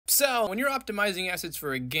So, when you're optimizing assets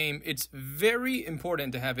for a game, it's very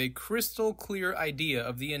important to have a crystal clear idea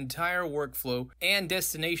of the entire workflow and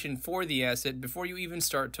destination for the asset before you even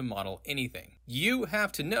start to model anything. You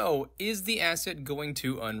have to know, is the asset going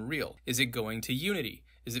to Unreal? Is it going to Unity?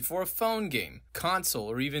 Is it for a phone game,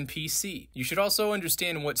 console, or even PC? You should also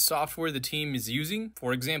understand what software the team is using.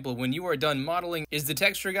 For example, when you are done modeling, is the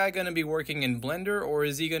texture guy going to be working in Blender or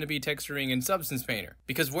is he going to be texturing in Substance Painter?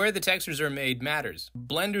 Because where the textures are made matters.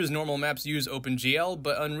 Blender's normal maps use OpenGL,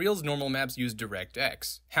 but Unreal's normal maps use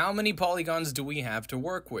DirectX. How many polygons do we have to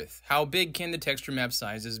work with? How big can the texture map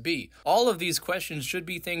sizes be? All of these questions should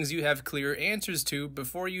be things you have clear answers to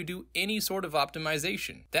before you do any sort of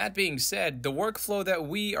optimization. That being said, the workflow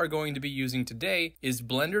that we are going to be using today is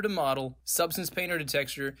Blender to model, Substance Painter to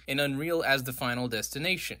texture, and Unreal as the final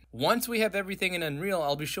destination. Once we have everything in Unreal,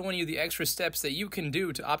 I'll be showing you the extra steps that you can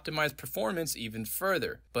do to optimize performance even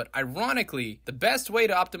further. But ironically, the best way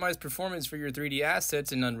to optimize performance for your 3D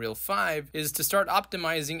assets in Unreal 5 is to start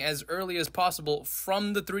optimizing as early as possible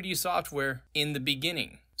from the 3D software in the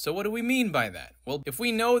beginning. So what do we mean by that? Well, if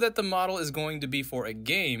we know that the model is going to be for a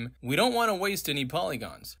game, we don't want to waste any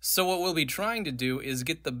polygons. So what we'll be trying to do is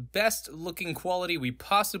get the best looking quality we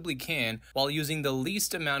possibly can while using the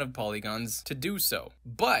least amount of polygons to do so.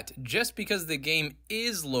 But just because the game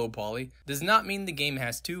is low poly does not mean the game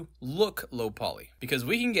has to look low poly, because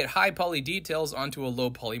we can get high poly details onto a low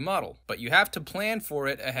poly model, but you have to plan for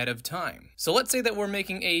it ahead of time. So let's say that we're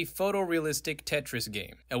making a photorealistic Tetris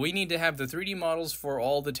game, and we need to have the 3D models for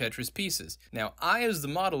all the Tetris pieces. Now, I as the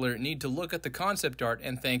modeler need to look at the concept art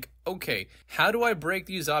and think, okay, how do I break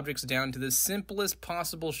these objects down to the simplest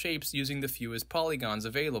possible shapes using the fewest polygons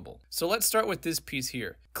available? So let's start with this piece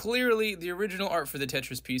here. Clearly, the original art for the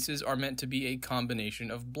Tetris pieces are meant to be a combination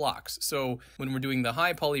of blocks. So when we're doing the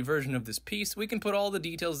high poly version of this piece, we can put all the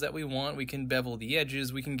details that we want, we can bevel the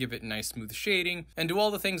edges, we can give it nice smooth shading, and do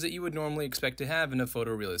all the things that you would normally expect to have in a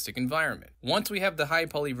photorealistic environment. Once we have the high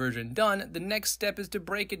poly version done, the next step is to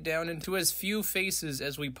break it down into as few faces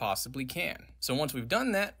as we possibly can. So once we've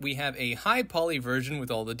done that, we have a high poly version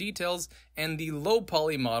with all the details and the low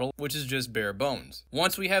poly model, which is just bare bones.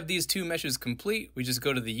 Once we have these two meshes complete, we just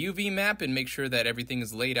go to the UV map and make sure that everything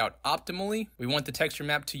is laid out optimally. We want the texture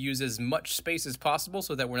map to use as much space as possible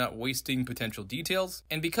so that we're not wasting potential details.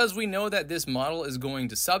 And because we know that this model is going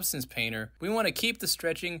to Substance Painter, we want to keep the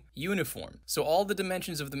stretching uniform. So all the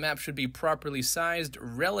dimensions of the map should be properly sized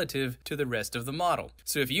relative to the rest of the model.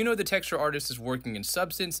 So if you know the texture artist is working in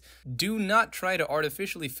Substance, do not try to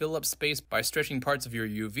artificially fill up space by stretching parts of your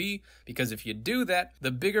UV, because if you do that,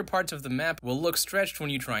 the bigger parts of the map will look stretched when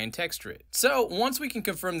you try and texture it. So once we can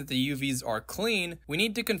confirm that the UVs are clean, we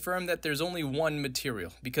need to confirm that there's only one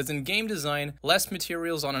material, because in game design, less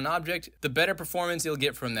materials on an object, the better performance you'll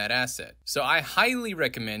get from that asset. So I highly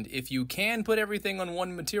recommend, if you can put everything on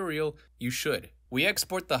one material, you should. We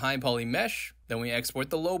export the high poly mesh, then we export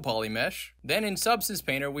the low poly mesh. Then in Substance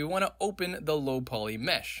Painter, we want to open the low poly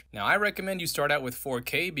mesh. Now I recommend you start out with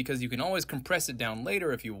 4K because you can always compress it down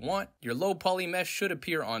later if you want. Your low poly mesh should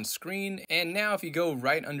appear on screen. And now if you go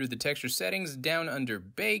right under the texture settings, down under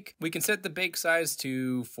bake, we can set the bake size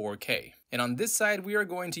to 4K. And on this side, we are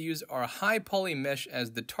going to use our high poly mesh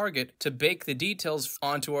as the target to bake the details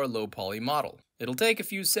onto our low poly model. It'll take a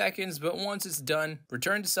few seconds, but once it's done,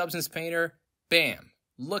 return to Substance Painter. Bam!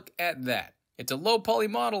 Look at that. It's a low poly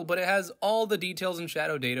model, but it has all the details and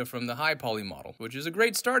shadow data from the high poly model, which is a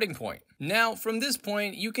great starting point. Now, from this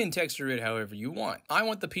point, you can texture it however you want. I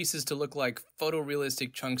want the pieces to look like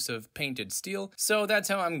photorealistic chunks of painted steel, so that's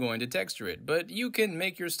how I'm going to texture it, but you can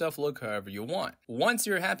make your stuff look however you want. Once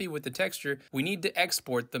you're happy with the texture, we need to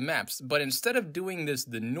export the maps, but instead of doing this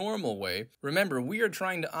the normal way, remember, we are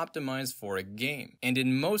trying to optimize for a game. And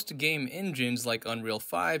in most game engines like Unreal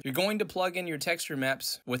 5, you're going to plug in your texture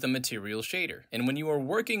maps with a material shader. And when you are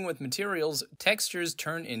working with materials, textures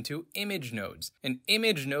turn into image nodes. And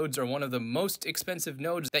image nodes are one of the most expensive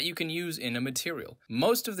nodes that you can use in a material.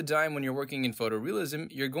 Most of the time when you're working in photorealism,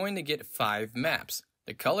 you're going to get 5 maps.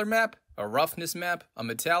 The color map, a roughness map, a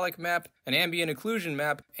metallic map, an ambient occlusion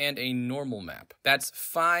map, and a normal map. That's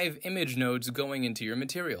 5 image nodes going into your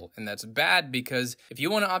material, and that's bad because if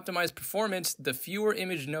you want to optimize performance, the fewer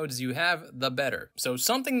image nodes you have, the better. So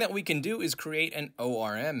something that we can do is create an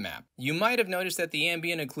ORM map. You might have noticed that the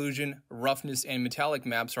ambient occlusion, roughness, and metallic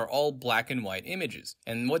maps are all black and white images,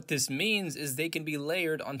 and what this means is they can be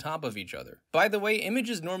layered on top of each other. By the way,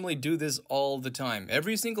 images normally do this all the time.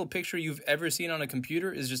 Every single picture you've ever seen on a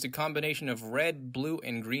computer is just a combination of red, blue,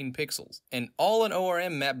 and green pixels. And all an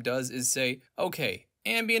ORM map does is say, okay,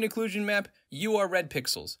 ambient occlusion map, you are red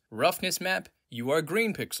pixels. Roughness map, you are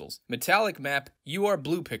green pixels. Metallic map, you are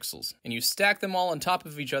blue pixels. And you stack them all on top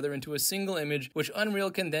of each other into a single image, which Unreal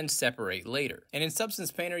can then separate later. And in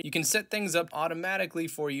Substance Painter, you can set things up automatically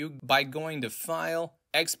for you by going to File,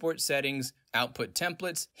 Export Settings, Output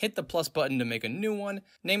Templates, hit the plus button to make a new one,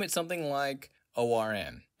 name it something like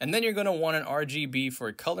ORM. And then you're going to want an RGB for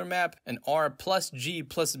a color map, an R plus G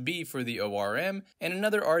plus B for the ORM, and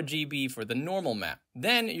another RGB for the normal map.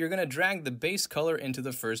 Then you're going to drag the base color into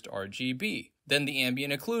the first RGB, then the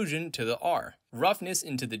ambient occlusion to the R, roughness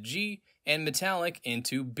into the G, and metallic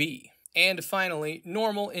into B. And finally,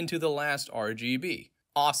 normal into the last RGB.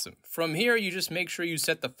 Awesome. From here, you just make sure you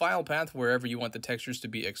set the file path wherever you want the textures to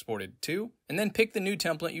be exported to, and then pick the new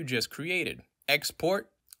template you just created. Export.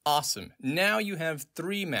 Awesome. Now you have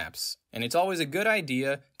 3 maps, and it's always a good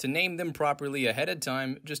idea to name them properly ahead of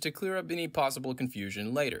time just to clear up any possible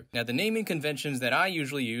confusion later. Now, the naming conventions that I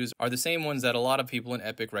usually use are the same ones that a lot of people in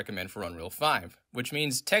Epic recommend for Unreal 5, which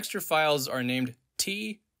means texture files are named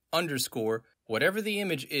T underscore whatever the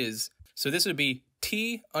image is. So this would be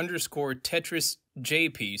T underscore Tetris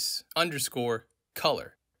JPiece underscore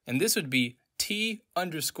color. And this would be T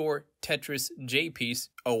underscore Tetris JPiece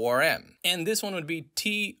ORM. And this one would be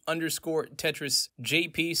T underscore Tetris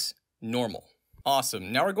JPiece normal.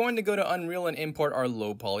 Awesome. Now we're going to go to Unreal and import our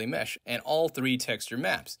low poly mesh and all 3 texture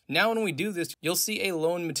maps. Now when we do this, you'll see a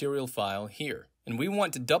lone material file here. And we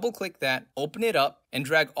want to double click that, open it up, and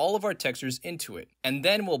drag all of our textures into it. And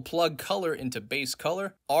then we'll plug color into base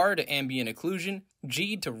color, R to ambient occlusion,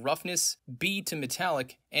 G to roughness, B to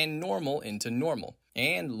metallic, and normal into normal.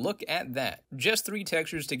 And look at that. Just 3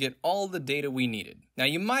 textures to get all the data we needed. Now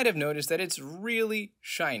you might have noticed that it's really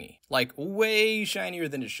shiny, like way shinier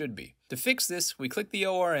than it should be. To fix this, we click the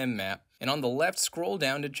ORM map, and on the left scroll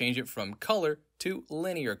down to change it from color to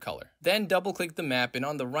linear color. Then double click the map, and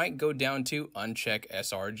on the right go down to uncheck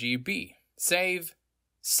sRGB.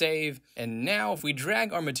 Save, and now if we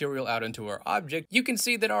drag our material out into our object, you can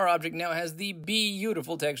see that our object now has the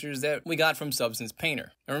beautiful textures that we got from Substance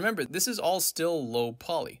Painter. And remember, this is all still low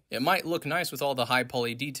poly. It might look nice with all the high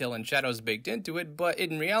poly detail and shadows baked into it, but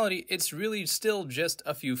in reality, it's really still just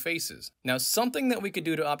a few faces. Now, something that we could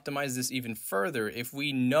do to optimize this even further, if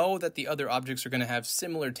we know that the other objects are going to have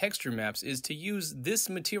similar texture maps, is to use this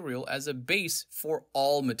material as a base for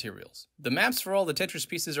all materials. The maps for all the Tetris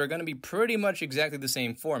pieces are going to be pretty much exactly the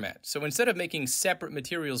same format. So instead of making separate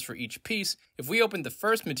materials for each piece, if we open the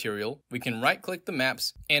first material, we can right-click the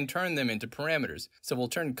maps and turn them into parameters. So we'll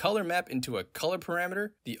turn color map into a color parameter,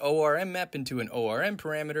 the ORM map into an ORM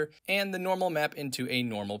parameter, and the normal map into a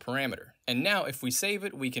normal parameter. And now if we save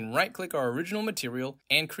it, we can right-click our original material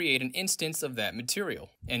and create an instance of that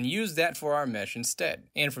material and use that for our mesh instead.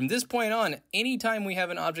 And from this point on, anytime we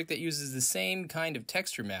have an object that uses the same kind of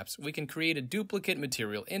texture maps, we can create a duplicate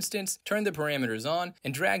material instance, turn the parameters on,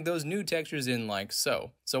 and drag those new textures in like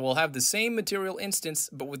so. So we'll have the same material instance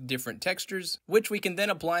but with different textures, which we can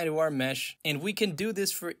then apply to our mesh, and we can do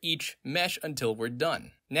this for each mesh until we're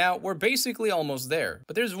done. Now, we're basically almost there,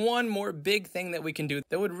 but there's one more big thing that we can do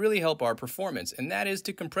that would really help our performance, and that is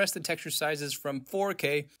to compress the texture sizes from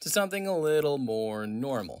 4K to something a little more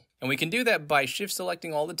normal. And we can do that by shift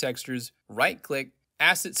selecting all the textures, right-click,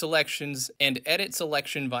 Asset Selections, and Edit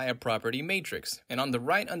Selection via Property Matrix. And on the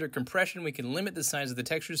right under Compression, we can limit the size of the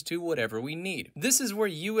textures to whatever we need. This is where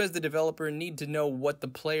you as the developer need to know what the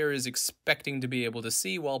player is expecting to be able to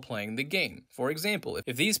see while playing the game. For example,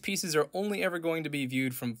 if these pieces are only ever going to be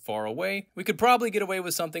viewed from far away, we could probably get away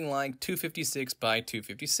with something like 256 by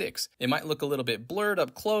 256. It might look a little bit blurred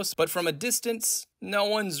up close, but from a distance, no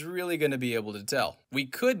one's really going to be able to tell. We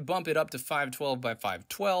could bump it up to 512 by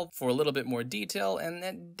 512 for a little bit more detail, and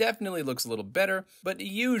that definitely looks a little better, but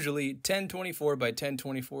usually 1024 by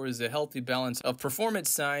 1024 is a healthy balance of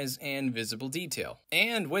performance size and visible detail.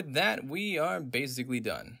 And with that, we are basically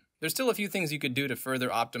done. There's still a few things you could do to further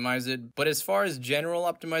optimize it, but as far as general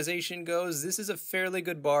optimization goes, this is a fairly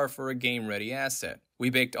good bar for a game-ready asset.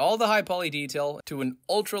 We baked all the high poly detail to an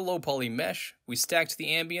ultra low poly mesh, we stacked the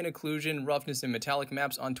ambient occlusion, roughness, and metallic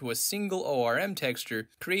maps onto a single ORM texture,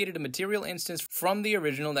 created a material instance from the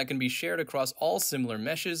original that can be shared across all similar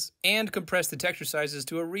meshes, and compressed the texture sizes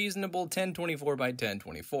to a reasonable 1024 by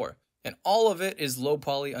 1024. And all of it is low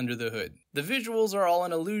poly under the hood. The visuals are all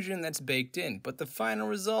an illusion that's baked in, but the final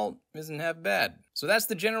result isn't half bad. So that's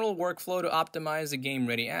the general workflow to optimize a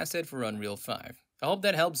game-ready asset for Unreal 5. I hope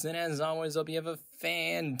that helps, and as always, hope you have a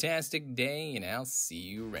fantastic day, and I'll see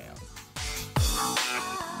you around.